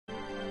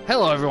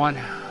Hello everyone,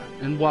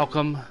 and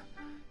welcome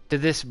to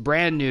this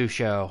brand new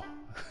show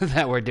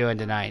that we're doing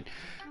tonight.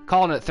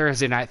 Calling it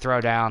Thursday Night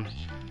Throwdown,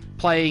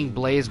 playing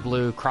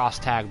Blazblue Cross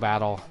Tag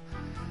Battle.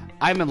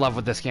 I'm in love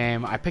with this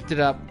game. I picked it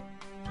up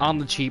on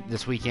the cheap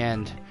this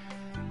weekend.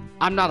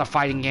 I'm not a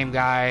fighting game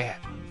guy,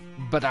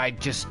 but I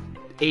just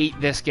ate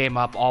this game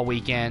up all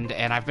weekend,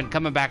 and I've been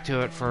coming back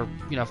to it for,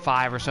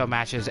 5 or so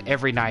matches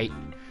every night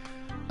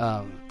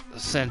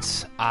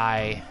since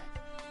I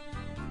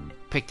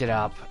picked it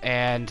up.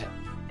 And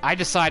I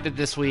decided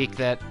this week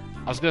that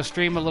I was going to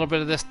stream a little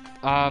bit of this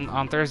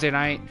on Thursday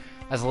night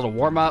as a little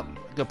warm-up.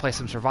 Go play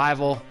some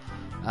survival.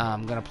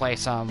 I'm going to play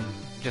some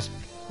just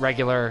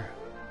regular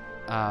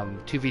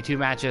 2v2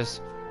 matches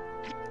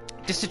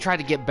just to try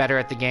to get better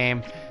at the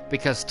game,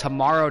 because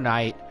tomorrow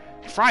night,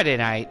 Friday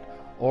night,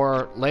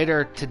 or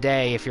later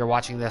today if you're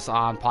watching this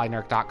on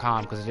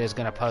PolyNerdic.com, because it is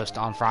going to post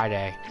on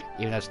Friday,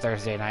 even though it's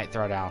Thursday Night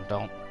Throwdown.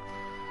 Don't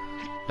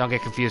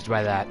get confused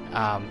by that.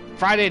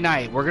 Friday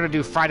night, we're going to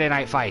do Friday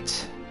night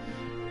fights.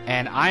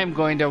 And I am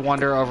going to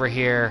wander over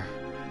here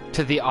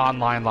to the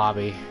online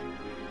lobby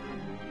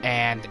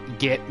and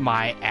get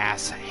my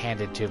ass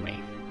handed to me.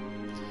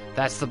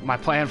 That's my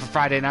plan for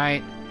Friday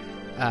night.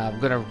 I'm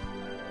gonna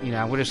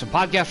do some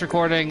podcast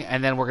recording,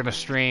 and then we're gonna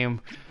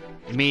stream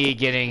me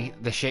getting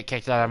the shit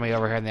kicked out of me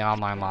over here in the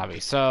online lobby.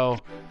 So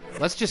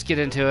let's just get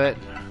into it.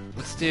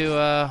 Let's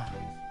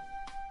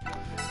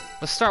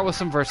start with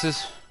some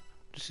versus.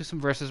 Just do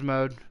some versus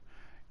mode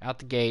out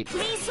the gate.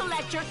 Please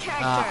select your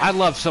character. I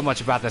love so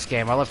much about this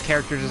game. I love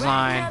character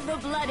design.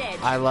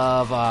 I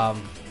love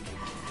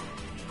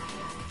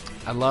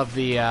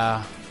the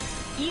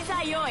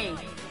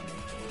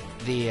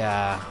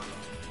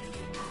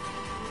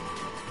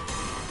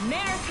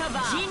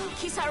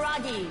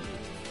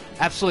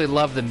absolutely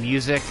love the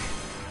music,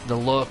 the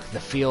look, the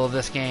feel of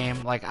this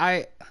game. Like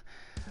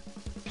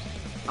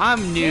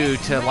I'm new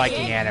to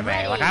liking anime.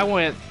 Like I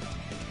went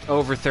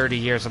over 30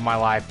 years of my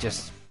life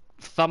just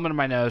thumbing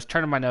my nose,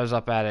 turning my nose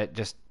up at it,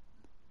 just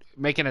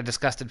making a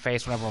disgusted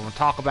face whenever I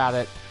talk about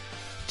it.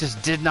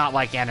 Just did not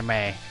like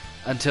anime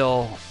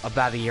until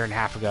about a year and a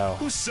half ago.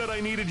 Who said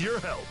I needed your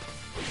help?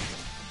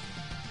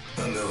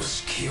 A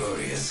most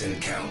curious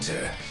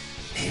encounter.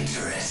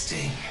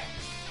 Interesting.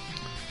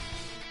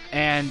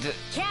 And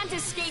can't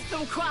escape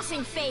from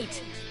crossing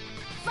fate.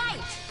 Fight!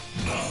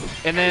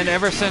 And then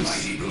ever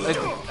since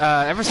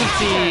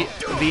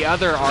the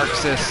other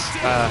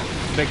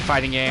ArcSys big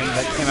fighting game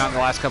that came out in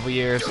the last couple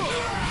years,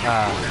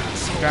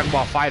 Dragon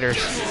Ball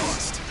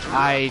FighterZ,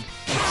 I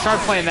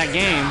started playing that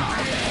game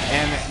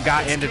and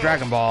got into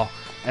Dragon Ball,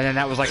 and then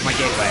that was like my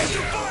gateway.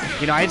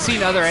 I had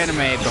seen other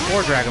anime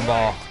before Dragon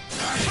Ball.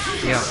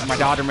 My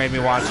daughter made me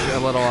watch a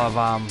little of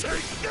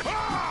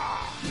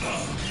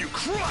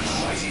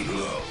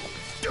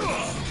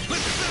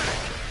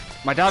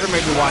my daughter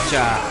made me watch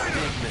some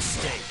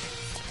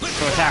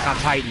Attack on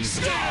Titan. You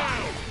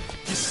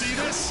see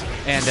this?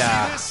 And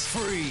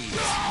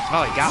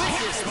oh, he got me.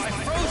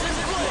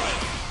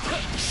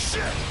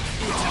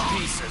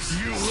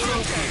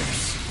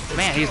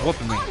 Man, he's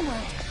whooping me.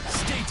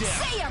 Stay down.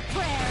 Say your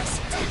prayers.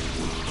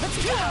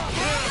 Let's go.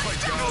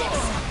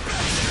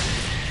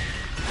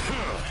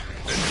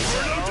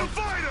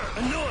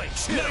 Annoying.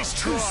 Nice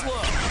try. Too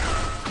slow.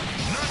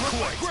 Not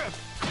quite.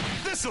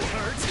 This'll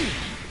hurt.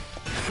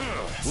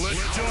 Let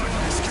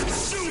darkness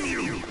consume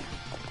you.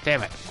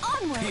 Damn it.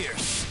 Onward.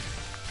 Pierce.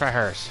 Try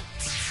hers.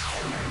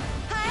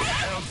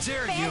 How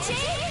dare you?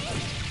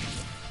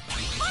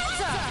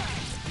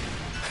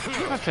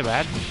 Not too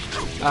bad.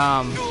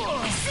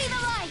 See the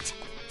light.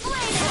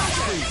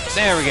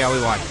 There we go.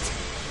 We won.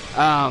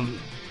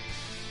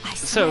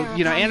 So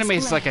anime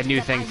is like a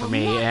new thing for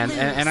me,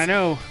 and I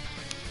know,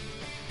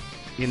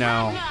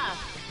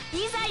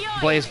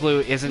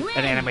 Blazblue isn't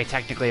an anime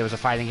technically. It was a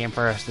fighting game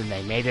first, and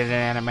they made it an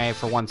anime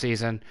for one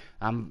season.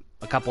 I'm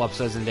a couple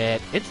episodes into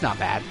it. It's not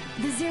bad.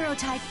 The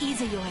Zero-type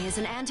Izayoi is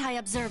an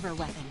anti-observer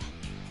weapon.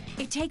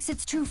 It takes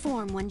its true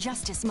form when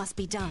justice must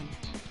be done.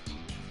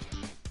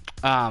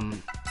 But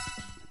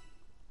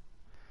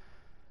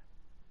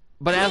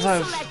as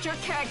I've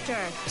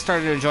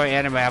started to enjoy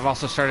anime, I've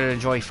also started to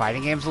enjoy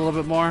fighting games a little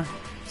bit more.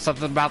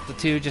 Something about the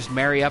two just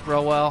marry up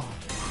real well.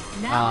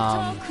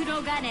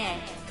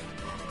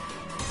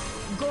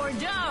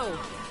 Gordo.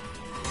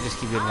 Just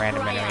keep doing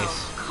random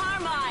enemies.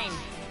 Carmine.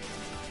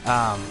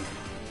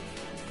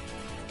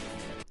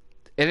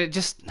 And it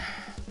just...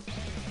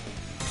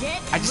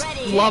 I just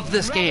love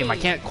this game. I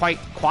can't quite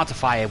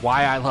quantify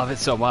why I love it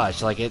so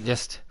much. Like, it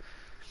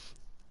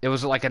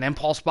was like an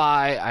impulse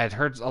buy. I had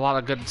heard a lot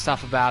of good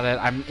stuff about it.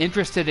 I'm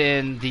interested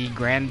in the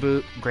Grand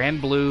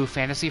Blue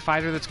Fantasy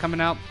Fighter that's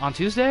coming out on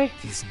Tuesday.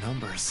 These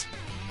numbers,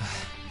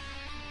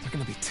 they're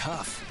gonna be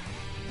tough.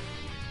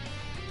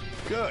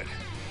 Good.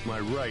 My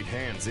right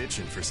hand's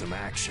itching for some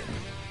action.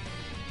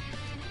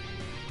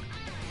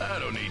 I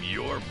don't need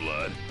your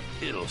blood.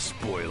 It'll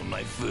spoil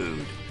my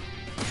food.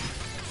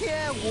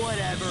 Yeah,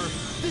 whatever.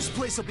 This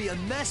place will be a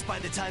mess by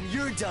the time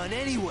you're done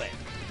anyway.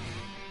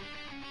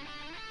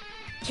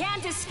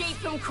 Can't escape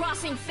from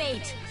crossing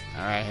fate.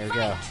 Alright, here we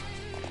go.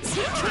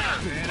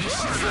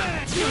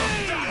 That's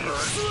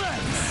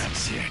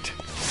it.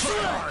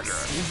 Harder.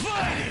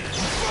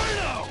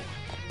 Inferno.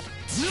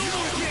 No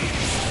more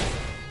games.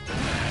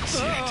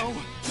 That's it.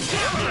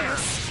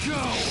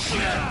 Go.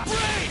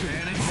 Break.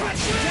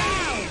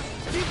 Down.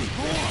 Give me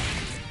more.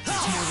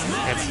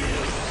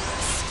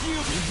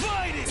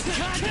 Invited.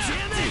 God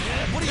damn it.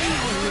 What are you doing?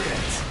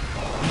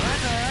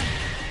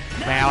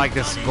 Man, I like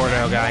this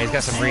Gordo guy. He's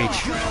got some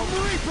reach.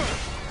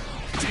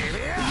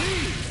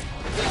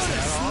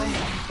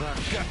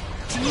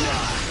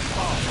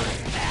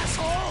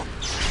 Asshole!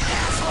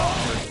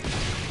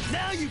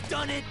 Now you've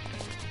done it!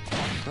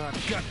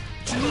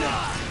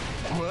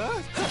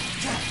 What?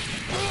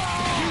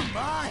 You're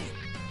mine!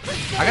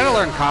 I gotta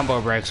learn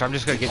combo breaks, so I'm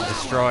just gonna get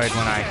destroyed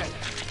when I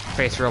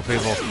face real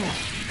people.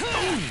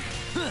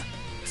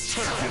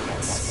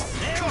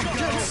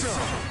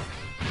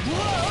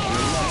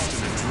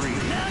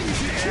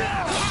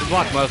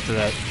 Block most of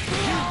it.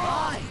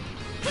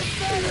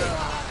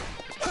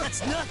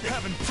 That's nothing!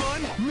 Having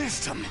fun?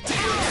 Missed him.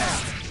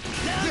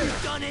 Now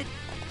you've done it!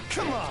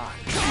 Come on.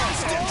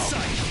 Step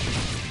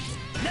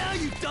sight. Now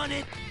you've done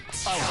it!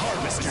 I'll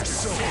harvest your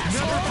soul.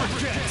 Never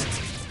forget.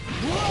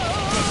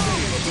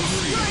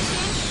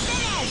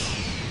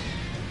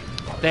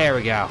 There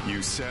we go.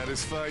 You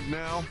satisfied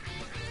now?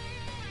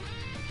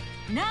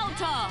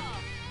 Naoto!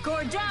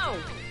 Gordo!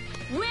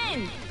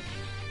 Win!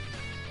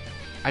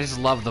 I just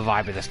love the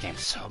vibe of this game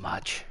so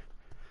much.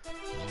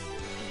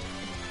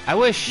 I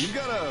wish... You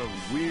got a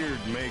weird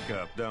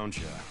makeup, don't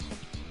you?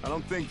 I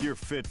don't think you're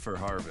fit for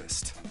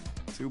harvest.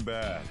 Too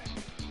bad.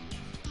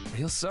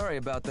 Real sorry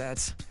about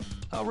that.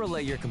 I'll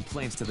relay your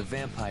complaints to the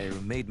vampire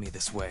who made me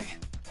this way.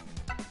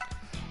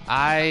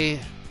 I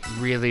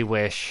really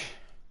wish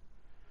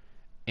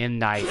in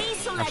Night,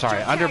 I'm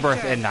sorry,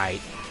 Underbirth in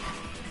Night,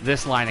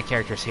 this line of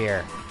characters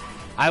here,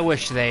 I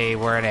wish they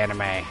were an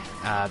anime,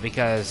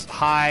 because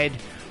Hyde,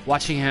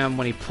 watching him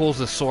when he pulls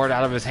the sword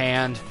out of his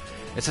hand,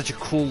 it's such a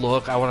cool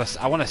look. I want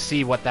to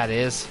see what that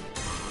is.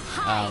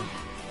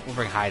 We'll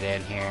bring Hyde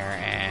in here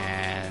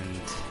and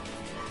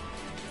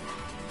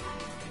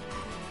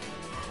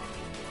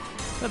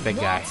the big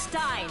guy,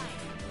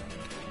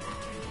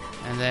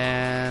 and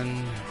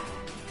then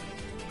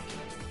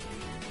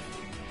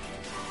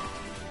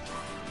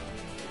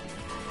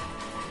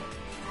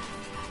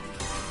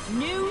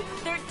New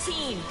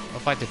 13. we'll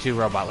fight the two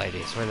robot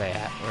ladies. Where are they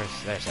at?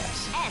 There's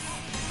S.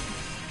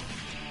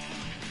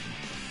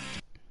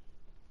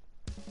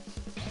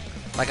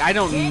 Like I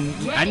know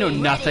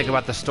nothing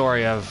about the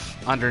story of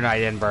Under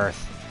Night in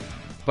Birth,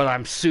 but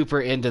I'm super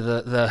into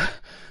the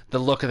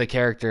look of the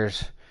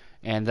characters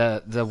and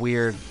the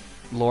weird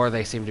lore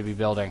they seem to be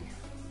building.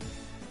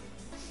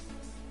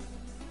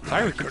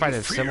 Sorry, we can find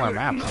a similar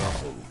map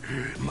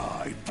here.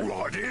 My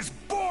blood is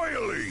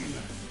boiling.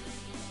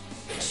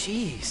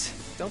 Jeez,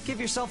 don't give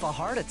yourself a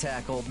heart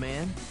attack, old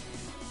man.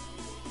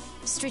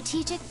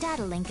 Strategic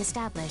data link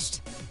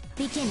established.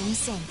 Beginning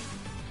sync.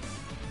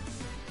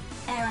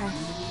 Error.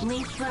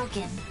 Link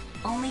broken.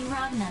 Only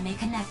Ragna may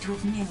connect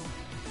with New.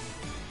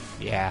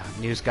 Yeah,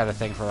 New's got a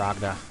thing for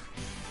Ragna.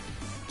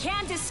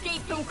 Can't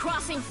escape from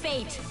crossing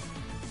fate.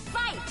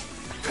 Fight!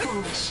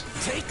 Foolish.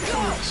 Take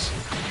those!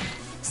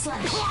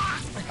 Slash.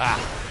 Ah,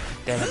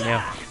 damn it, New.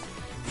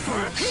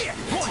 Here!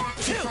 1,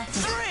 2,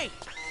 3!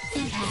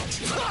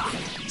 Impact.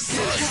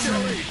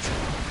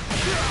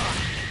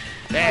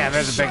 Damn,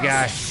 there's a big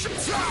guy.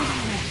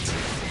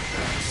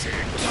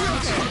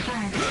 Damage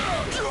confirmed.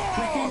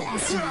 Within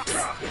estimates.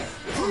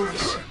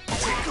 Foolish.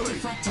 Attack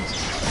deflected.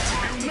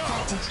 Attack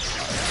deflected.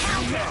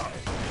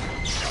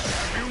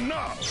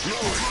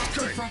 Attack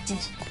deflected.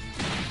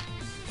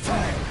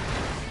 Fire.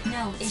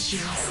 No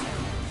issues.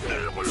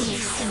 Be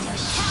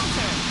extinguished.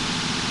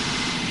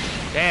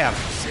 Damn.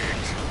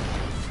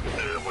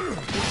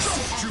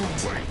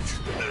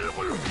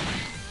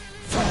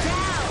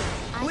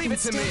 Leave it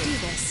to me. Do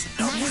this.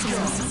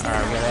 Maximum.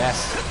 Alright, we got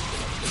S.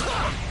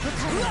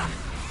 Recover.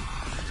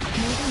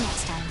 Maybe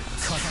next time.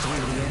 Cut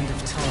through the end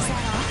of Is time.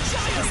 that all? Is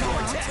that all?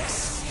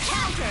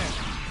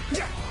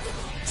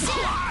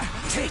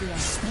 Take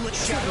split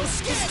shadow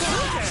skin!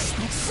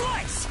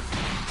 Slice!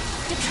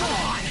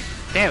 Deploy.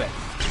 Damn it.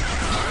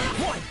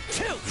 1,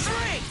 2,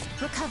 3!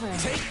 Recovering.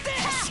 Take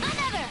this!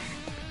 Another.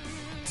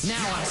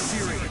 Now I'm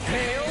serious.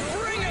 Hail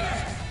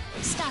bringer!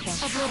 Stop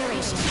it.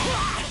 Obliteration.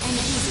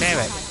 Enemies Damn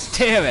it. spot.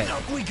 Damn it.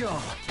 Up we go!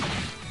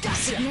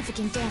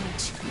 Significant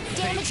damage.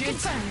 Damage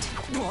confirmed.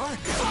 What?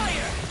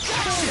 Fire!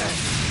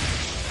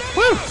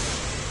 Woo!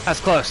 That's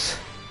close.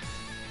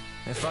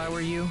 If I were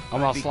you,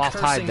 Almost I'd be lost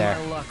cursing Hyde there.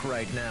 my luck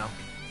right now.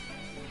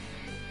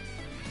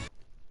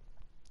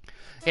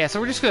 Yeah, so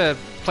we're just gonna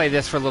play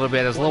this for a little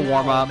bit as a little What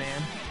warm now, up.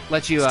 man?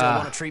 Let you, Still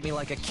want to treat me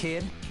like a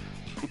kid?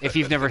 if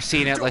you've never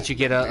seen it, let you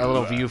get a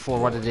little view for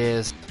what it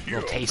is, a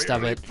little taste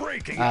of it.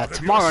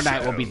 Tomorrow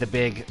night will be the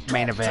big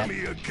main event. To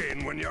me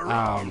again when your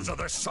arms are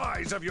the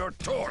size of your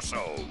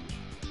torso.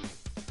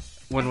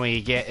 When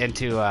we get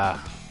into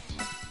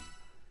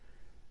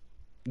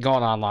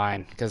going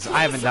online, because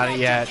I haven't done it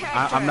yet.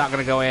 I'm not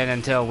gonna go in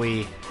until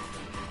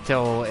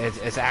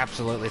it's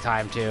absolutely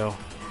time to.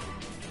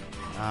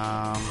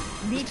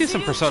 Let's do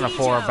some Persona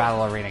 4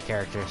 Battle Arena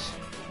characters.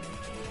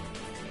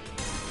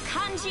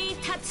 Kanji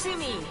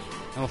Tatsumi.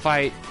 And we'll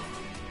fight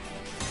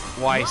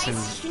Weiss and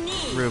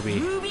Ruby.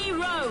 Ruby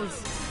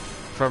Rose.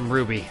 From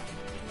Ruby.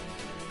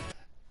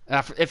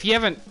 If you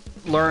haven't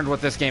learned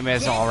what this game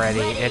is already,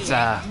 it's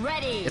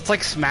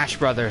like Smash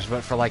Brothers,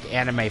 but for like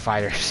anime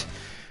fighters,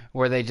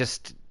 where they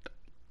just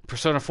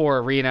Persona 4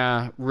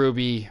 Arena,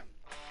 Ruby,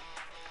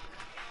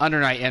 Under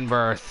Night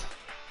In-Birth,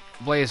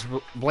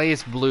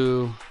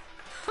 Blazeblue,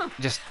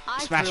 just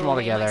smash them all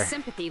together. My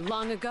sympathy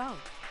long ago.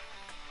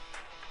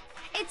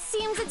 It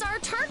seems it's our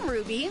turn,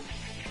 Ruby.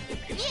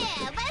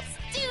 Yeah, let's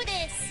do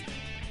this!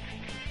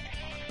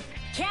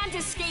 Can't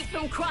escape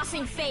from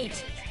crossing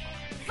fate.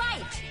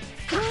 Fight!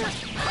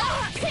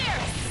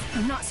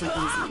 Pierce! Not so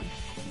easy.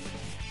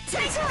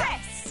 Take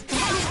this!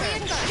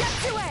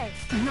 Get away!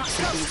 Not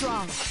so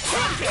strong.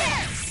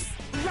 Pierce!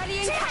 Ready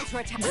and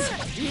counterattack.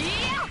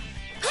 Yeah!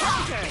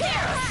 Counter!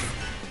 Pierce!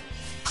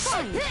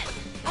 Fun!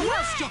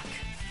 Well struck.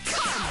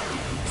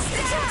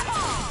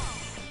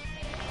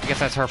 I guess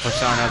that's her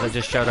persona that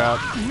just showed up.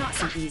 Not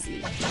so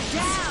easy. Down!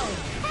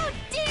 How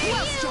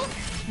dare you!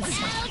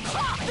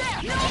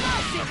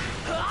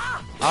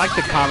 I like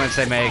the comments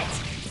they make.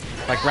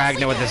 Like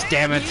Ragnar with his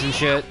damage and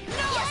shit.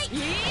 How's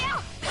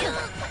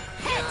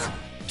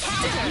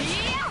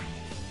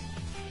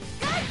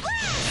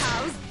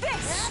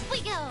this? Up we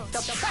go!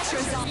 The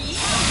pressure's on.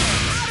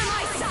 Out of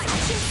my sight!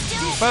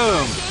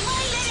 Boom!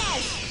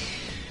 Finish!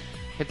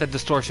 Hit the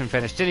distortion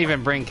finish. Didn't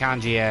even bring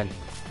Kanji in.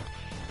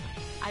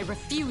 I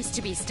refuse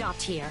to be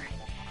stopped here.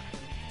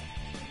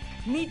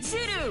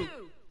 Mitsuru!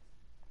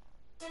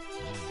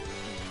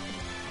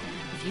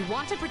 If you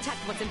want to protect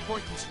what's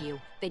important to you,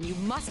 then you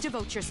must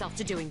devote yourself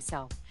to doing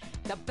so.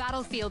 The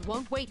battlefield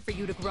won't wait for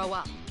you to grow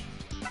up.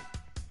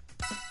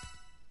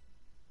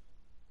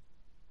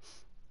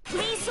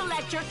 Please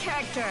select your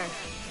character.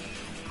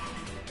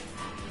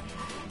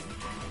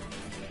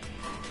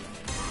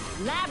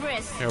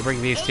 Labris. We'll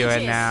bring these two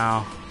in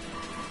now.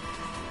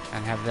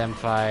 And have them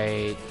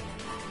fight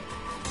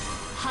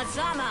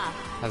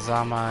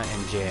Hazama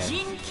and Jin.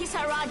 Jin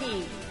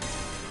Kisaragi.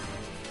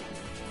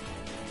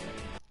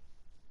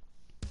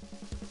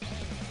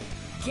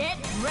 Get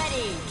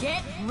ready,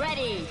 get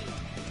ready.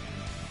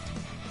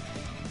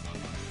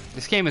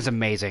 This game is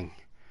amazing.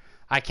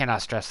 I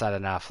cannot stress that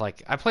enough.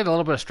 Like, I played a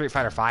little bit of Street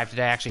Fighter V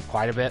today, actually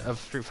quite a bit of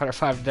Street Fighter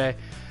V today.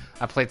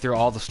 I played through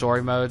all the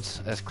story modes,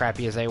 as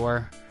crappy as they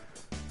were.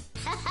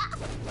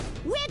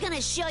 We're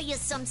gonna show you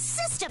some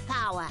sister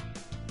power.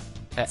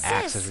 That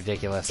axe is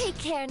ridiculous. Take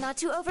care not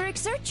to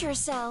overexert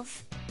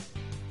yourself.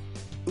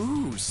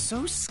 Ooh,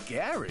 so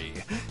scary.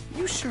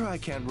 You sure I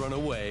can't run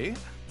away?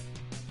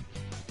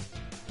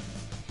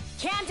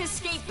 Can't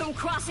escape from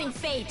crossing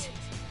fate.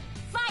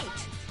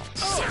 Fight!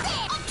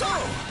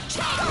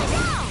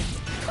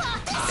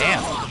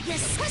 Damn.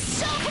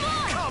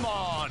 Come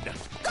on!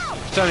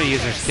 Persona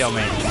users kill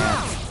me.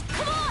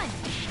 Come on!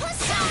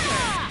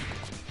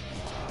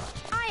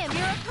 I am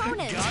your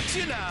opponent. Got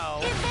you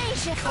now!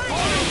 Evasion! Come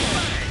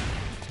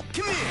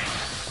here!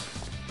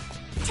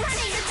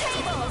 Turning the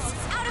tables!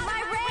 Out of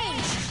my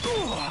range!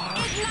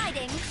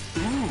 Igniting!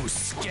 Ooh,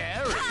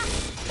 scary!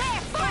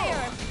 There,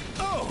 fire!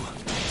 Oh!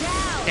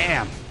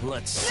 Damn.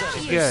 Let's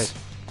settle Good.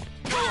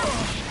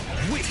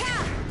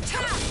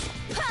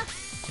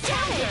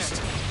 Damaged!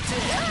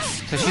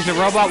 So she's a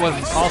robot with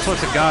all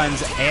sorts of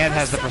guns and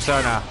has the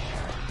persona.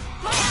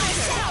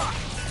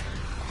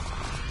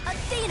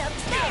 Athena,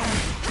 there!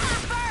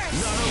 Burn!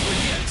 Not over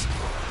yet!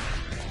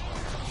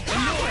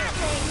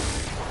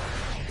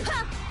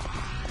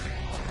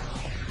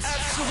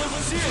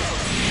 Absolute zero!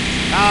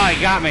 Oh,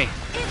 he got me.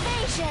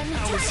 Evasion!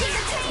 Turning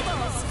the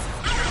tables!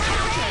 Out of my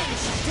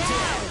range!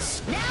 Down!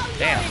 Now you're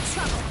Damn. in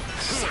trouble!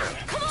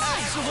 Come on!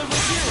 Absolute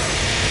zero!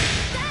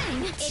 Dang!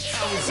 It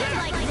isn't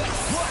like this!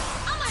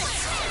 I'm gonna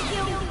smack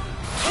you!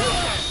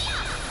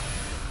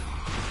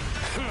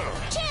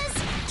 Chiz!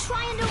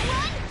 Trying to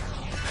run?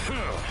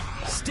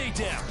 Stay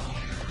down!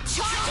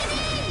 Charging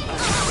in!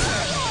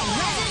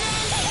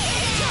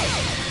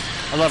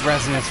 I love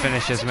Resonance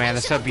finishes, man.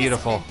 They're so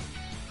beautiful.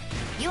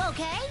 You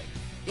okay?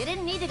 You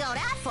didn't need to go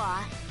that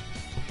far.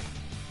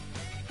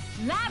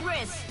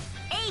 Labris!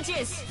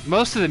 Aegis!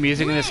 Most of the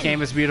music in this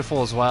game is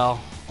beautiful as well.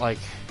 Like,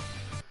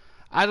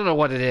 I don't know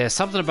what it is.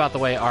 Something about the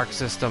way Arc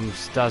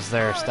Systems does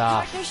their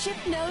stuff. Partnership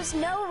knows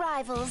no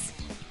rivals.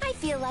 I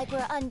feel like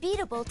we're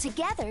unbeatable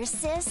together,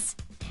 sis.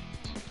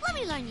 Let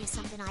me learn you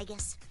something, I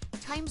guess.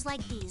 Times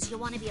like these, you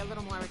want to be a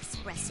little more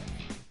expressive.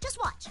 Just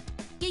watch.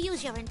 You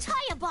use your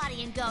entire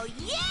body and go,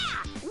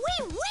 yeah!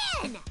 We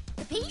win!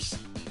 Capiche?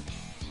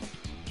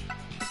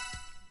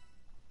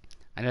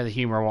 I know the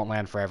humor won't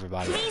land for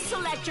everybody. Please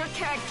select your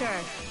character.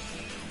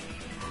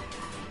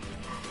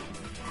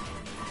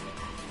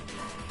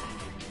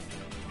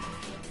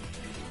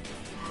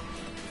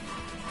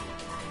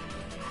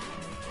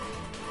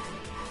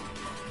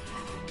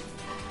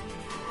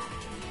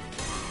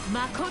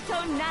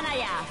 Makoto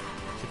Nanaya.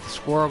 Get the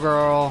Squirrel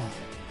Girl.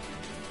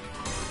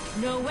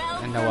 Noelle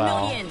And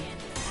Noelle. Vermillion.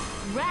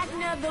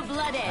 Ragnar the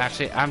Blooded.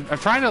 Actually, I'm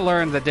trying to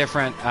learn the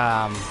different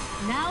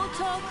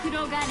Naoto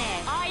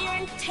Kurogane.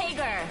 Iron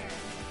Tiger.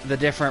 the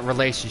different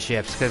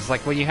relationships, because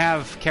like when you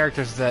have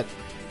characters that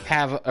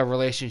have a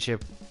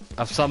relationship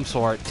of some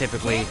sort,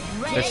 typically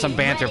there's some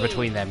banter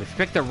between them. If you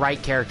pick the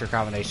right character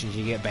combinations,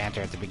 you get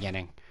banter at the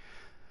beginning.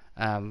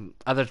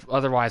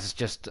 Otherwise, it's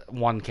just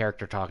one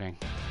character talking.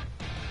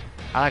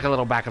 I like a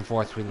little back and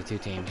forth between the two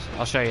teams.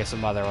 I'll show you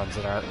some other ones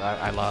that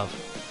I love.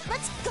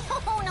 Let's go,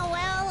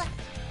 Noelle.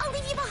 I'll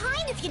leave you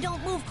behind if you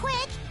don't move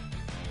quick.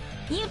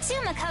 You too,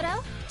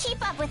 Makoto.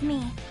 Keep up with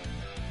me.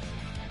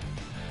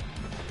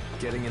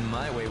 Getting in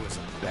my way was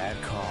a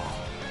bad call.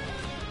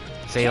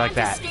 See, like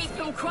that. Escape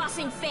from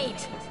crossing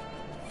fate.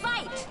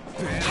 Fight.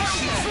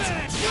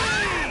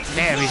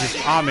 Damn, he's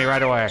just on me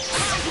right away.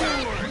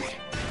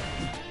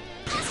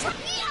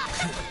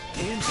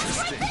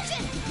 Interesting.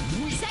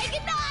 Say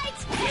goodnight.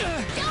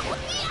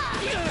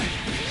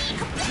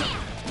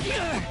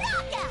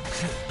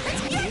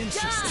 Let's get it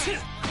done.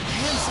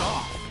 Hands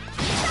off.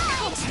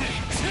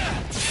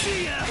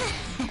 See ya.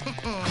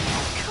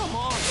 Come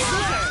on.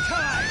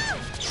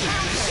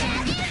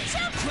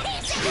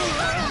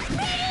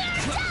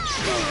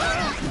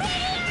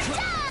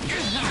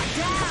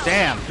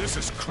 Damn. This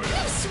is critical.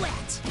 No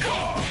sweat.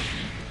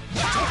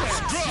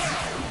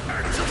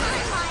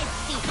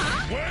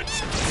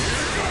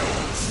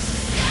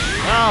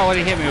 Oh, what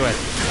did he hit me with?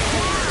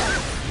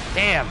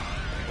 Damn.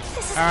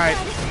 Alright.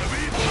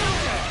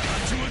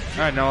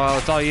 Alright, Noel,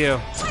 it's all you.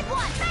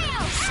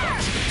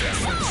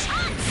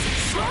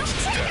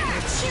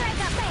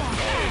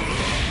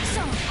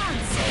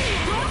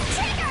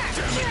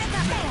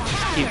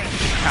 Keep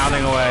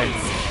pounding away.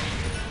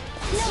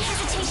 No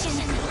hesitation.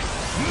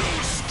 No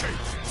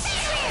escape.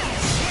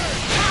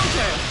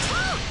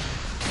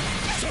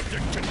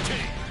 Subject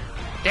contained.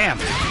 Damn.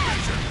 Now,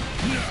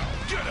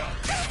 get up.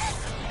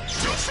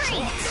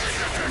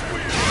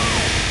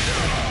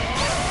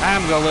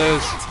 I'm gonna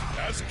lose.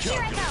 As Here I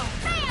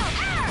calculated.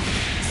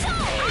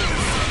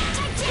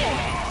 go.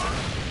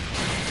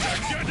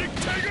 Gigantic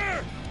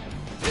Tiger!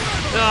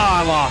 Oh,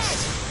 I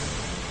lost.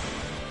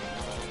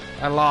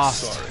 I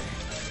lost. Sorry,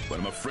 but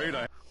I'm afraid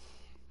I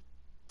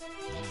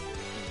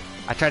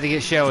tried to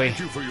get showy. Thank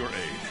you for your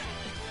aid.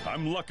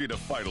 I'm lucky to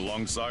fight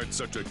alongside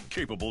such a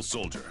capable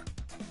soldier.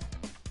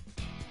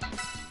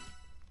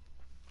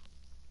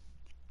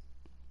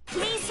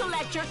 Please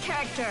select your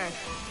character.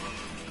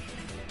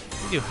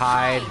 You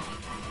hide.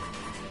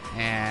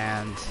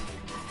 And...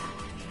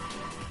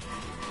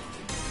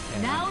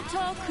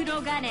 Naoto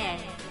Kurogane.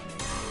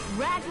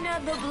 Ragnar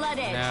the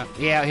Blooded. no.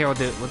 Yeah, here we'll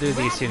do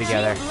these two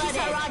together.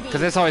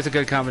 Because it's always a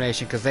good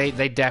combination, because they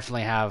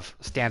definitely have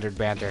standard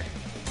banter.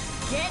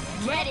 Get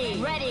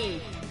ready.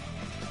 Ready.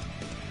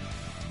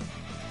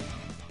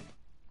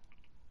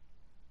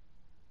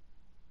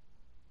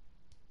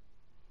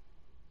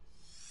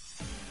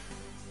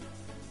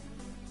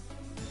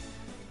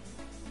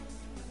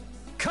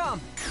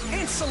 Come,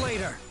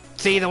 insulator.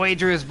 See, the way he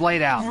drew his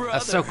blade out.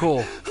 That's so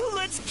cool.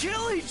 Let's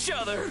kill each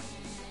other.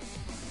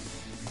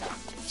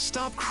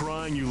 Stop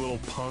crying, you little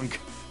punk.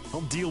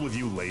 I'll deal with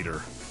you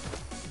later.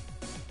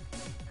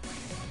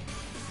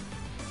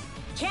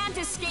 Can't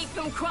escape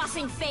from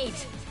crossing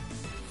fate.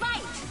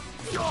 Fight.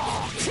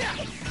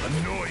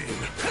 Annoying.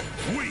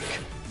 Weak.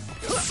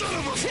 Son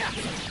of a...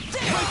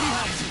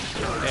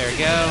 There we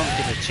go.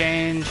 Get the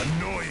change.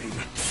 Annoying.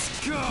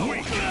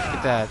 Weak.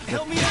 Get that the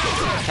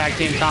tag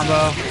team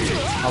combo.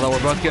 Although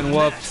we're both getting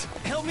whooped.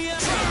 Help me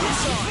out.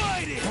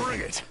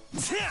 Bring it.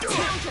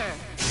 Counter.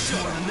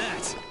 More than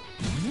that.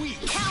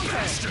 Weak.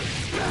 Bastard.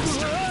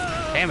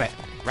 Damn it.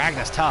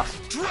 Ragnar's tough.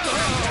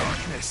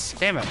 Darkness.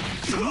 Damn it.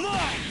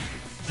 Mine.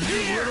 You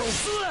little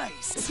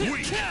slice.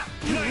 Weak.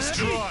 Nice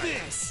try.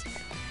 This.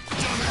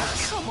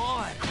 Come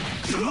on.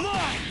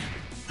 Mine.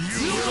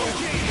 You little...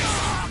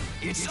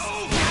 It's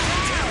over.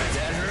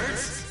 That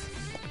hurts.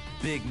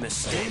 Big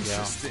mistake.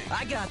 Interesting.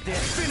 I got this.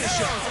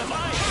 Finish up.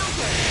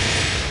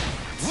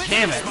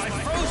 Damn it.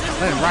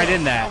 Let him right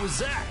in that. How was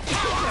that?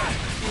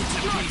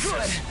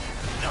 Good.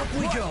 Up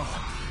we go.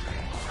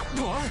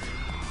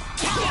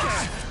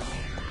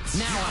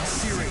 Now I'm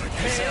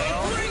serious.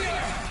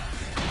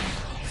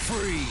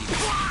 Free.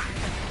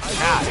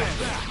 God.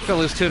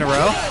 Gonna lose 2 in a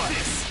row.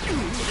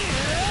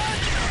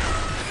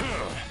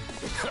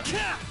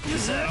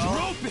 Is that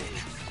open?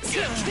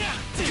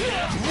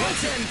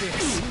 Let's end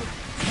this.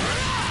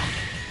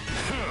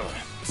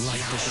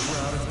 Like the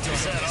shroud of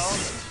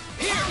darkness.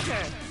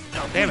 Counter.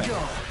 Damn it.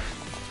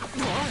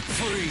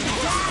 Free.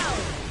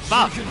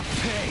 Fuck.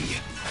 Pay.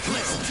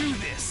 Let's do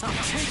this. I'm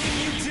taking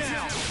you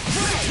down.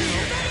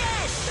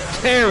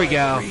 There we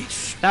go.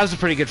 That was a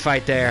pretty good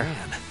fight there.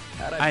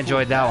 I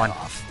enjoyed that one.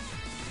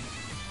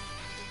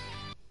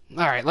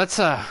 All right, let's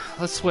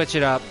switch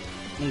it up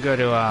and go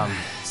to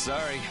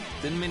Sorry,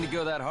 didn't mean to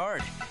go that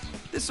hard.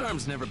 This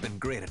arm's never been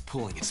great at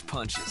pulling its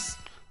punches.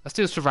 let's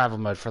do survival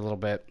mode for a little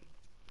bit.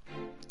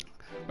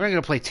 We're not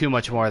gonna play too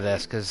much more of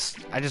this because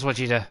I just want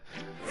you to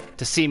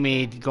see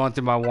me going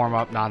through my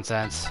warm-up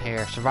nonsense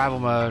here. Survival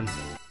mode.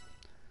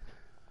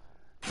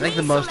 I think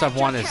the most I've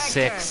won is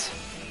 6.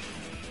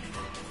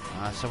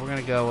 So we're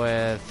gonna go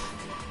with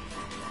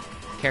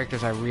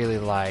characters I really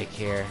like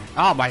here.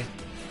 Oh, my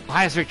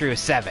highest victory was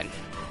 7.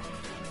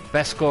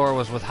 Best score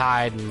was with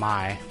Hyde and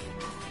Mai.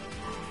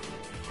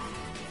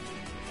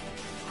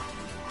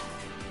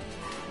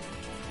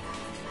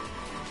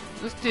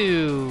 Let's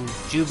do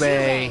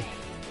Jubei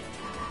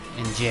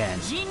and Jin.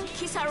 Jin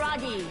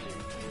Kisaragi.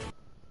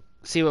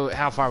 See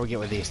how far we get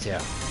with these two.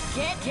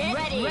 Get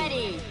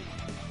ready.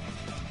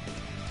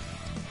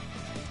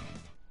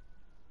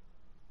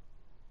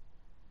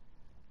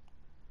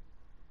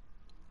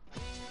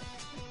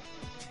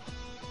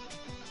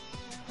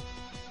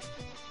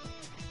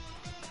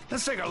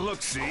 Let's take a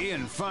look-see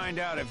and find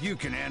out if you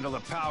can handle the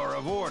power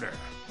of order.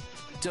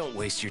 Don't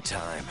waste your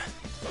time.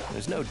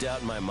 There's no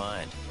doubt in my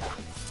mind.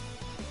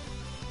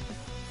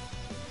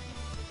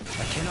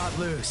 I cannot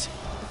lose.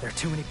 There are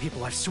too many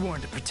people I've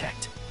sworn to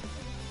protect.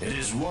 It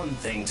is one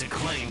thing to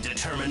claim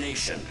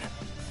determination.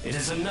 It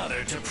is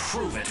another to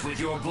prove it with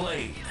your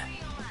blade.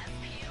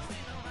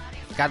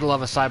 Gotta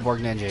love a cyborg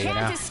ninja, you know?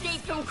 Can't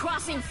escape from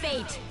crossing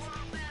fate.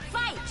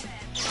 Fight!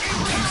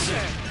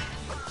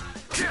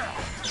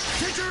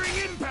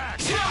 Triggering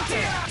impact!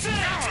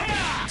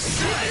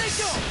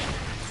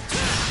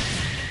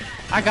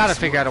 I gotta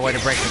figure out a way to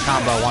break the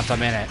combo once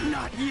I'm in it.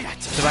 Not yet.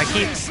 Because I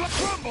keep...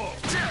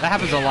 That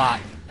happens a lot.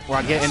 Where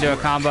I get into a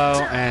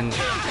combo and...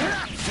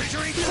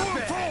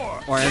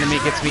 Or an enemy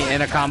gets me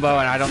in a combo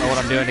and I don't know what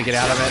I'm doing to get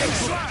out of it.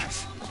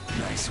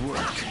 Nice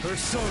work.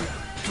 Persona.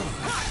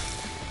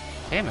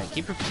 Damn it,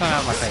 keep your persona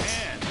out of my face.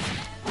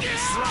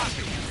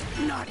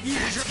 Not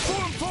yet.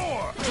 Form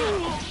 4.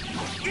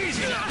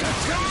 Easy now.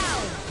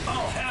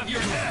 I'll have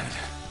your head.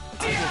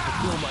 I will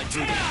fulfill my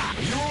duty.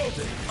 You're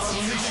open.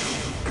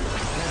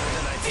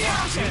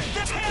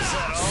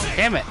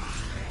 Damn it.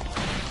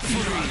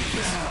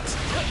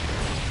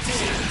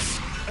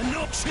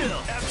 No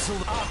chill.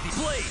 Absolute off the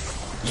blade.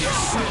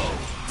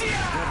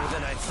 Better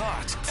than I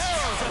thought.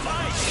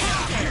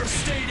 Here,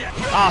 stay down.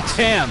 Oh,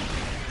 damn.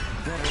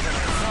 Better than I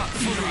thought.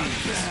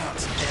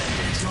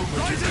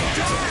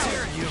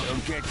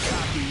 Don't get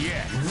cocky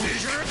yet.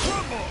 Fissure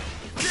crumble.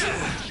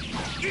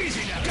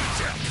 Easy now.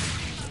 Gotcha.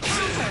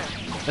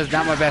 This is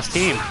not my best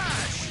team.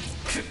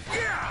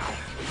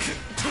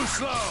 Too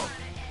slow.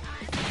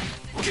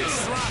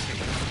 Sloppy.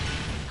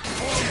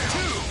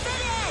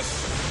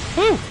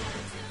 Woo!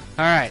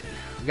 Alright,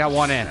 we got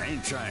one in. I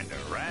ain't trying to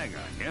rag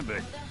on you,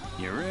 but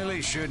you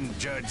really shouldn't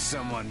judge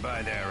someone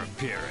by their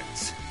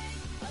appearance.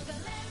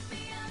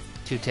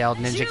 Two-tailed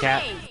ninja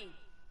cat.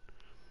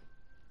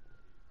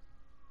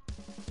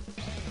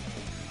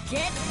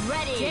 Get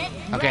ready.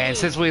 Okay, and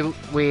since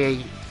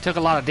we took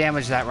a lot of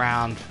damage that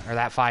round, or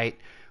that fight,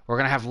 we're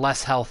gonna have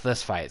less health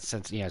this fight,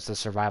 since, you know, it's a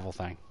survival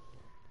thing.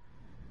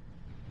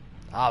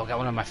 Oh, we got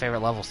one of my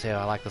favorite levels, too.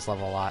 I like this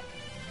level a lot.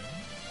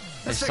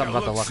 There's Let's something take a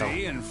about the look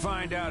look-see and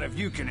find out if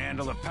you can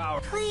handle the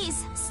power.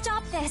 Please,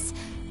 stop this.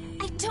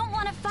 I don't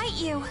want to fight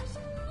you.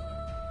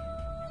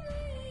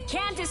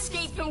 Can't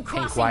escape from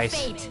crossing Weiss.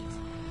 fate.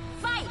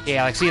 Fight!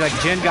 Yeah, like, see, like,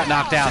 Jin got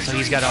knocked out, so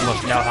he's got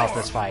almost no health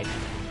this fight.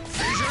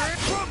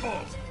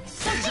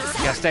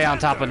 You gotta stay on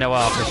top of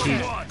Noelle,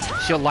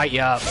 because she'll light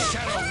you up.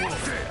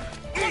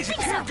 Easy,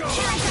 here goes.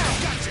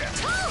 Gotcha.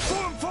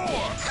 Form 4.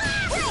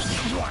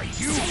 Right,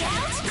 you.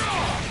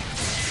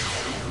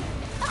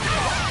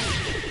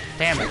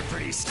 Damn it.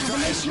 Pretty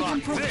straight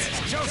like this.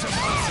 Joseph.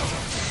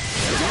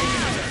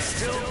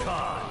 Still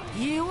calm.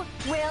 You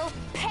will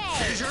pay.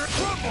 Fissure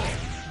crumble.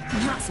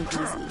 Not so easy.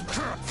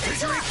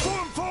 Fissure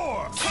form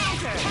 4.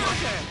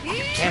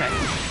 Damn it.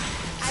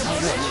 I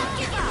will let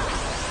you go.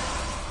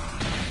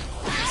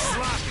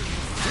 Sloppy.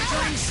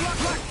 Figuring slap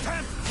Black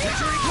Panther.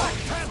 Figuring Black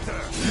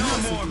Panther. No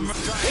more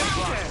giant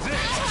block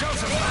this.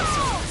 Joseph.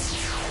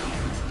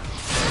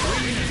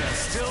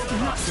 Still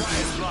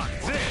giant block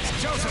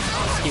this. Joseph.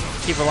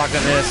 Keep her locked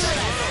on this.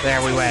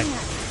 There, we went.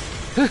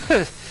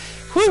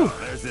 Whew. So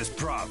there's this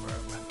proverb.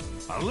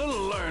 A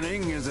little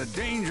learning is a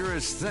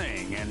dangerous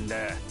thing, and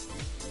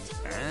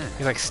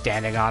He's like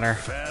standing on her.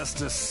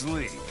 fast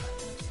asleep.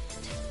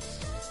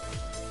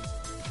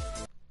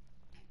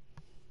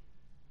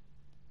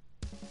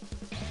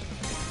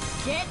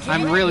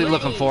 I'm really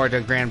looking forward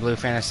to Grand Blue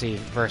Fantasy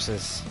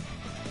versus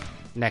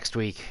next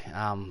week.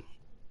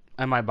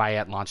 I might buy it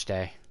at launch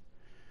day.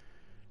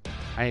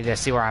 I need to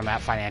see where I'm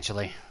at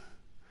financially.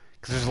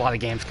 Because there's a lot of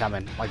games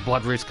coming. Like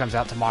Blood Roots comes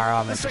out tomorrow.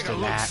 I'm Let's take interested a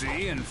in that.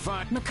 look-see and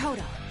find.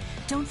 Makoto,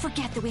 don't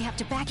forget that we have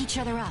to back each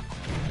other up.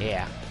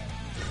 Yeah.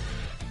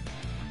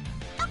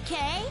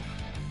 Okay,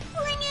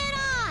 bring it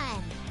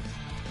on.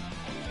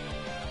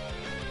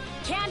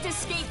 Can't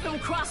escape from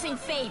crossing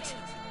fate.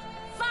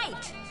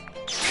 Fight!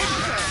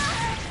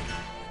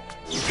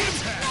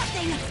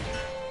 Nothing.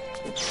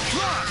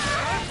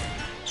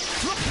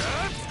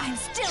 I'm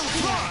still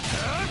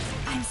here.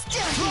 I'm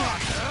still here.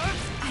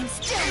 I'm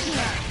still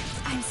here.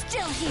 I'm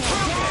still here.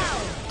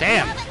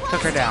 Damn.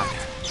 Took her down.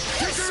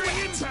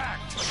 Triggering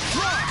impact.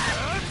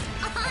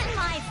 On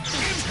my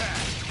feet.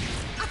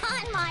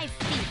 On my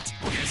feet.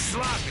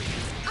 Sloppy.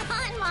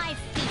 On my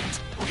feet.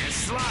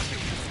 sloppy.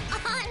 On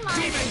my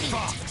Demon feet.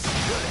 Fox.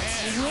 Good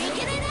hand.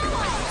 Wicked and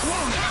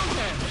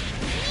Counter.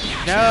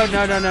 No,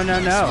 no, no, no, no,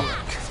 no.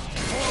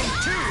 Form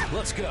 2.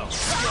 Let's go. On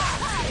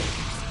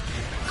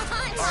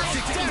my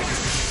feet.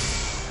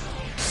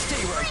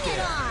 Stay right Bring it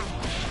there. on.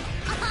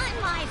 On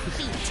my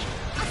feet.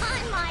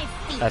 On my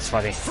feet. That's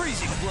funny.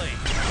 Freezing blade.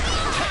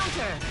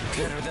 Counter.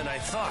 Better than I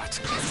thought.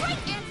 That's right,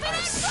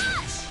 Infinite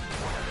Rush.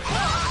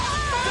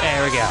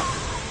 There we go.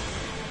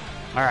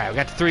 All right, we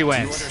got the 3 You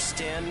wins.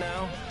 understand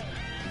now?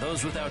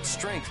 Those without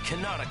strength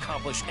cannot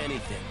accomplish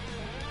anything.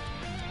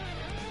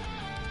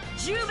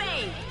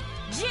 Juve!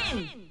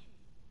 Jin!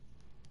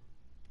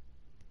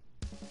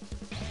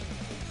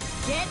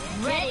 Get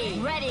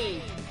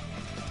ready!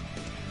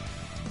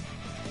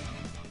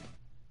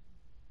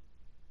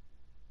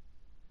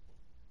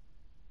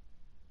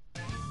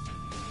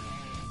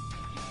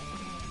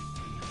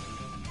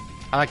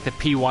 I like the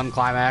P1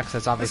 climax.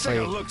 That's Let's take obviously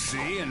a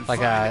look-see and like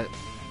find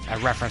a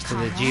reference to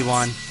the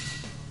G1.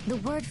 The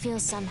word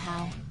feels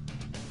somehow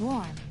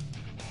warm.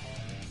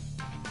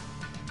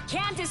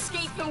 Can't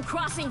escape from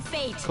crossing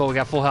fate! Cool, we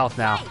got full health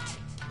now. Fight!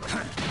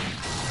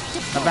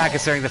 I'm back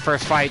considering the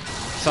first fight.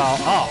 So,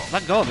 oh,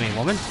 let go of me,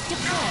 woman.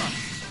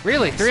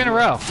 Really, 3 in a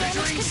row.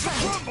 Damage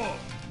confirmed. crumble.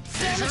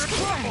 Damage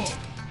confirmed.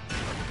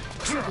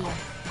 Trivia.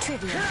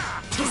 Trivia.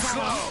 Too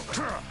slow.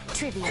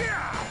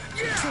 Trivia.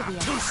 Trivia.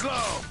 Too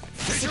slow.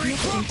 Featuring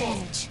Significant crumble.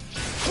 damage.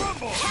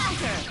 Crumble.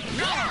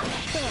 There.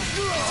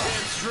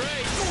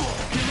 Straight.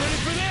 Get ready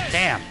for this.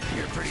 Damn.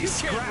 You're pretty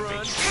scrappy.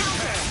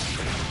 Impact.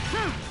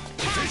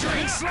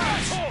 Featuring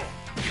slash.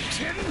 You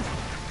kidding?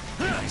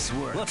 Nice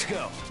work. Let's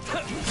go.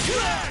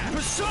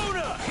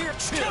 Persona. Here,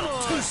 chill.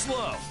 Too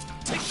slow.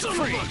 Take the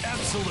free.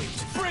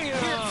 Absolute. Bring it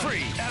on.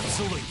 Free.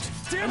 Absolute.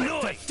 Damn it.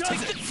 Annoyed. That does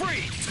Take it. the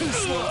free. Too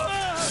slow.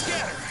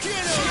 Scatter.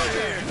 Get over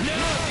here. Now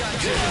I've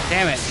got you.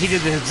 Damn it, he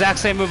did the exact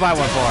same move I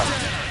went for.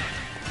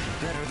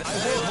 Better than I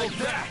will hold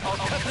back. I'll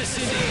cut this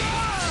into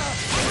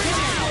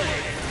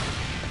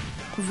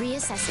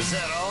Reassessing. Is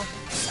that all?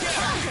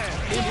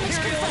 Damage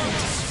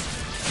confirmed.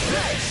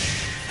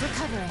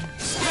 Recovering.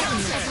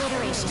 Pattern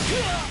obliteration.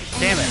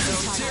 Damn it.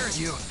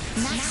 Target.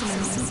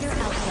 Maximum Caesar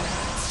output.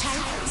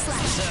 Type Is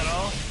slash. that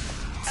all?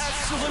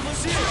 Absolute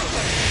zero.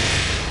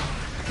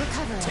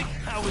 Recovering.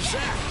 How was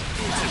that?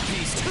 It's a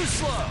piece too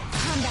slow.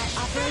 Combat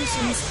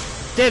operations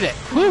Did it.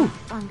 Woo.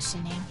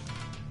 functioning.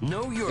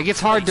 Know your It gets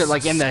hard to, place,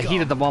 like, in the scum.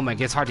 heat of the moment,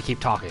 it gets hard to keep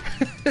talking.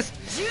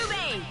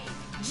 Juve!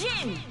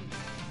 Jin!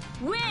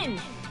 Win!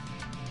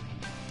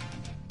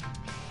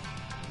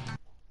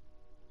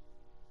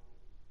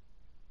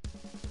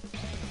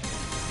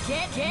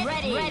 Get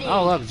ready!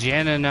 Oh, look,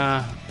 Jen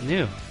and,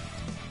 New.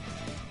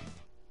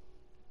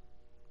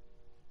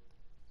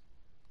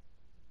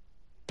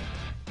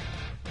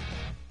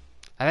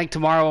 I think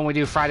tomorrow when we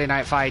do Friday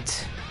night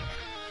fights,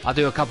 I'll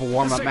do a couple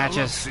warm-up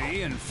matches,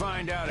 And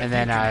find out if and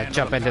then you can handle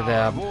jump into power the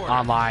of order.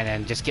 online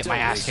and just get my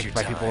Don't ass waste kicked your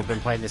by people who have time.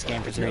 been playing this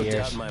game for There's 3 no doubt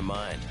years. in my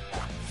mind.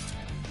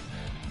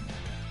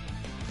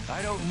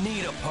 I don't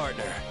need a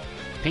partner.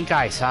 Pink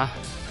ice, huh?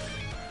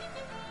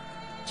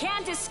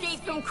 Can't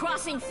escape from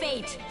crossing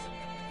fate!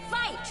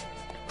 Fight!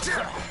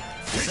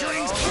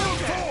 Featuring Form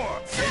 4.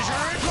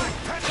 Featuring Black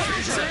Panther.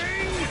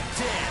 Featuring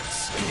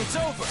Dance. It's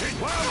over.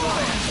 Wild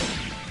Lion.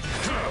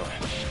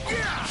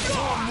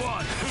 Form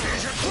 1.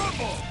 Feature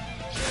Crumble.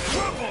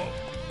 Crumble.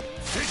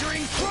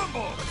 Featuring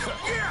Crumble.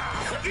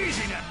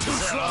 Easy now. Too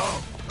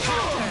slow.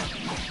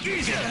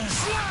 Easy.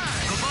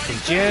 Slide. And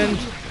Jen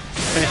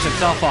finished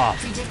himself off.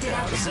 Predicted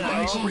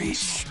outcome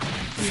unchanged.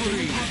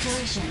 Beginning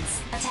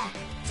calculations. Attack.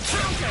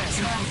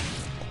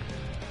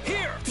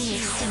 Here. Be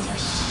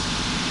extinguished.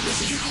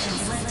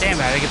 Restrictions limited. Damn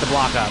it, I didn't get the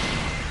block up.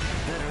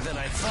 Better than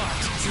I thought.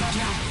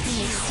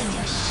 Be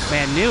extinguished.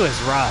 Man, New is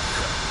rough.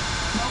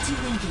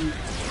 Multi-linking.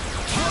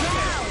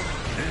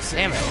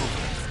 Damn it.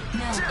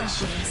 No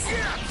issues.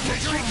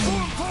 Featuring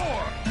Form 4.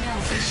 No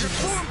issues.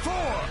 Form 4.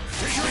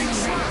 Featuring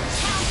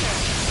Slash.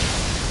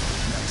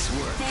 Nice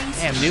work. Phase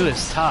Damn, New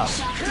is tough.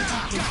 shock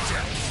detected.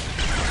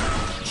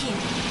 Here.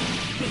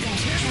 Begin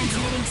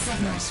transmitting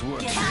signal.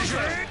 Get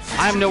out.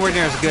 I'm nowhere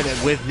near as good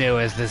at with New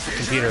as this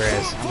computer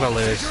is. I'm gonna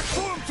lose.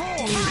 Form 4.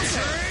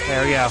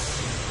 There we go.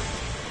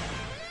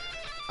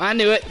 I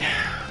knew it.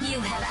 You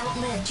have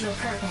outlived your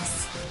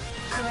purpose.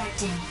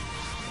 Correcting.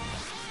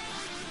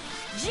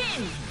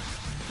 Jin!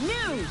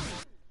 New!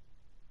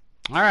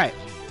 Alright.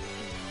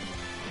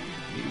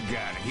 You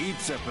got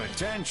heaps of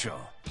potential.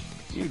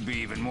 You'd be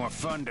even more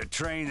fun to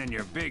train than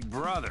your big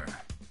brother.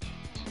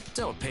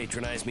 Don't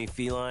patronize me,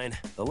 feline.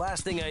 The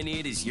last thing I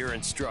need is your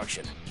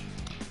instruction.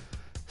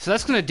 So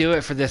that's going to do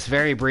it for this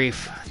very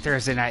brief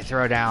Thursday night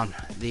throwdown.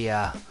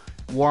 The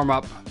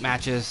warm-up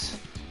matches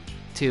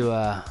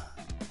to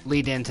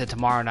lead into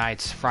tomorrow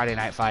night's Friday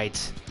night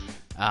fights.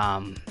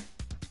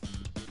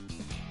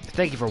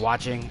 Thank you for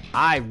watching.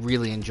 I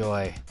really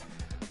enjoy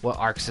what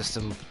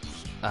ArcSys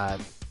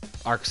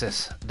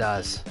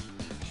does.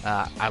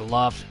 I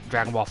loved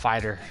Dragon Ball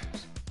Fighters.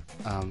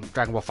 I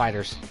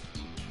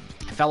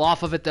fell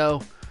off of it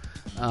though.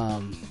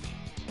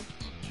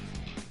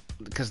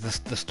 because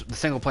the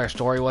single player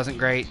story wasn't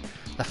great.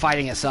 The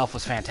fighting itself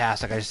was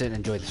fantastic. I just didn't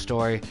enjoy the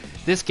story.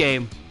 This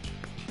game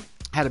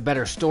had a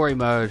better story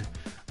mode,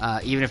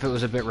 even if it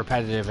was a bit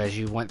repetitive as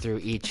you went through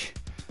each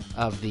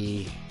of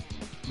the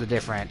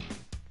different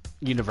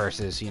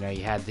universes. You know,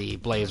 you had the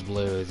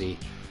Blazblue, the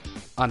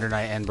Under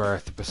Night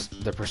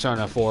Endbirth, the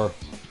Persona 4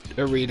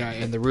 Arena,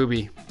 and the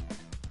Ruby.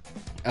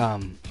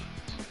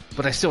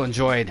 But I still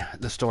enjoyed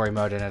the story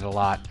mode in it a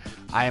lot.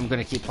 I am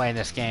going to keep playing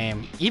this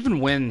game, even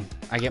when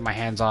I get my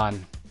hands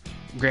on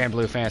Grand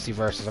Blue Fantasy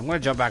Versus. I'm going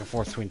to jump back and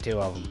forth between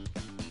two of them.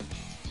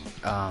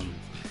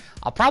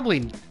 I'll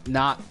probably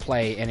not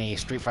play any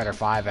Street Fighter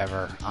V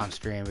ever on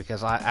stream,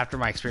 because after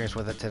my experience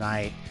with it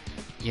tonight,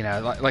 you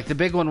know, like the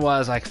big one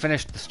was I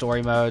finished the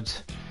story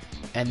modes,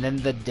 and then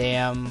the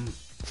damn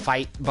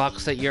fight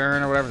bucks that you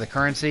earn or whatever, the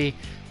currency,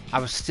 I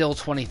was still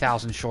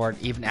 20,000 short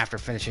even after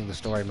finishing the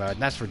story mode,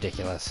 and that's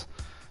ridiculous.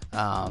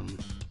 I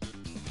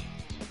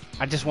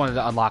just wanted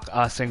to unlock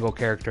a single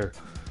character,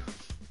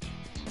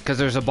 because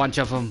there's a bunch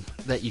of them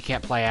that you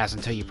can't play as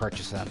until you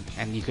purchase them,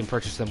 and you can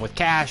purchase them with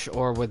cash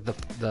or with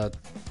the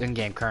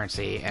in-game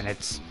currency, and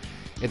it's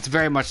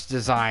very much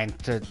designed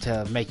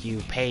to make you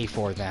pay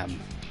for them,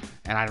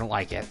 and I don't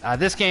like it.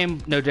 This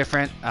game, no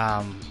different.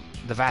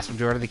 The vast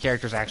majority of the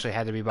characters actually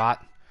had to be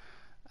bought.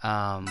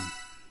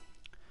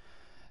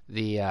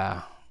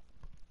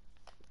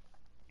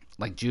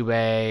 Like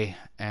Jubei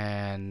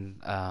and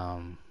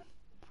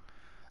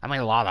I mean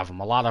a lot of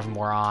them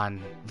were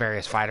on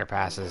various fighter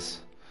passes,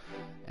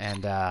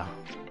 and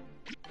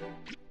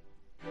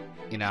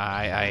you know,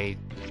 I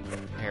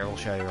here, we'll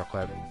show you real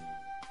quick.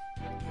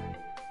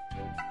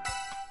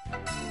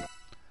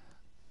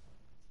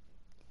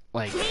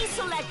 Like, please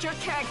select your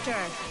character.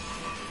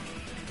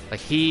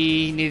 Like,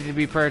 he needed to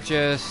be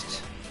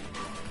purchased.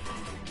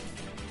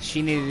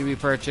 She needed to be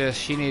purchased.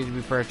 She needed to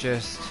be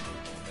purchased.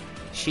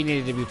 She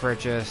needed to be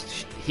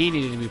purchased. He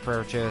needed to be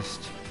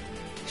purchased.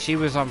 She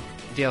was on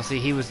DLC.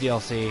 He was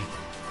DLC.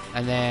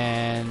 And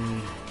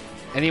then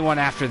anyone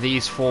after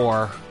these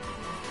four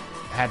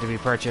had to be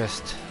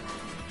purchased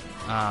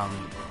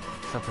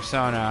for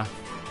Persona.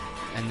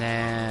 And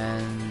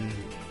then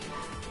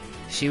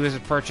she was a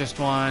purchased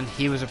one.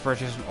 He was a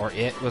purchased, or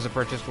it was a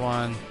purchased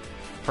one.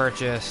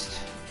 Purchased.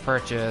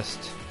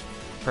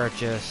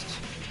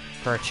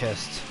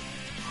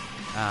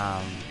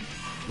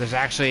 There's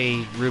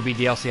actually Ruby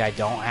DLC I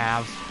don't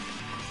have,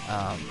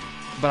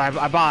 but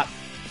I bought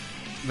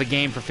the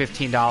game for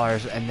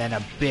 $15 and then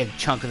a big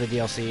chunk of the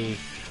DLC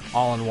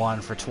all in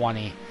one for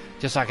 $20,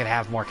 just so I could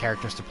have more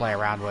characters to play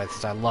around with,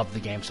 because I love the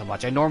game so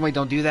much. I normally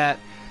don't do that.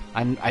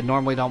 I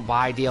normally don't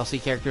buy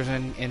DLC characters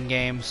in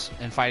games,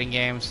 in fighting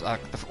games.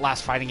 The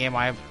last fighting game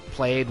I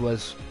played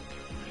was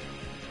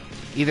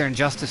either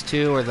Injustice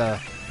 2 or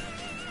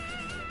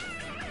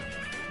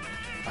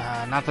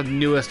not the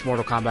newest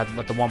Mortal Kombat,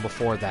 but the one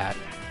before that.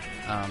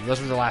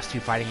 Those were the last two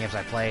fighting games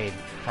I played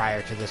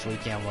prior to this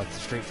weekend with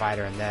Street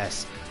Fighter and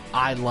this.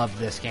 I love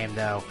this game,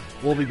 though.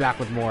 We'll be back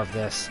with more of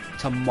this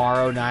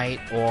tomorrow night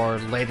or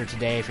later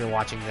today if you're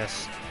watching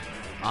this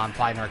on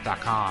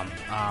PolyNerdic.com.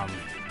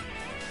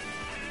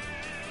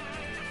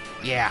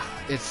 Yeah,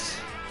 it's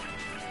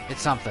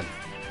something.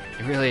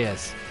 It really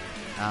is.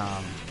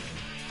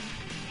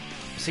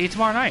 See you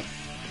tomorrow night.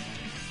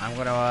 I'm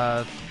going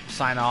to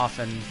sign off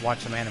and watch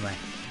some anime.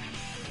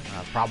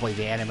 Probably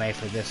the anime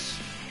for this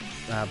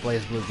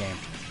Blazblue game.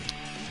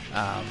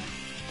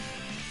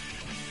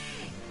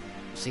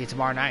 See you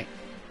tomorrow night.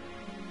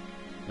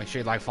 Make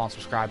sure you like, follow, and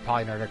subscribe.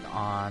 PolyNerdic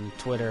on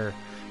Twitter,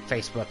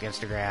 Facebook,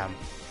 Instagram,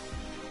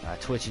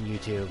 Twitch, and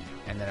YouTube.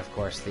 And then, of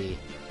course, the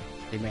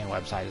main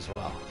website as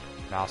well.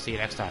 And I'll see you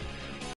next time.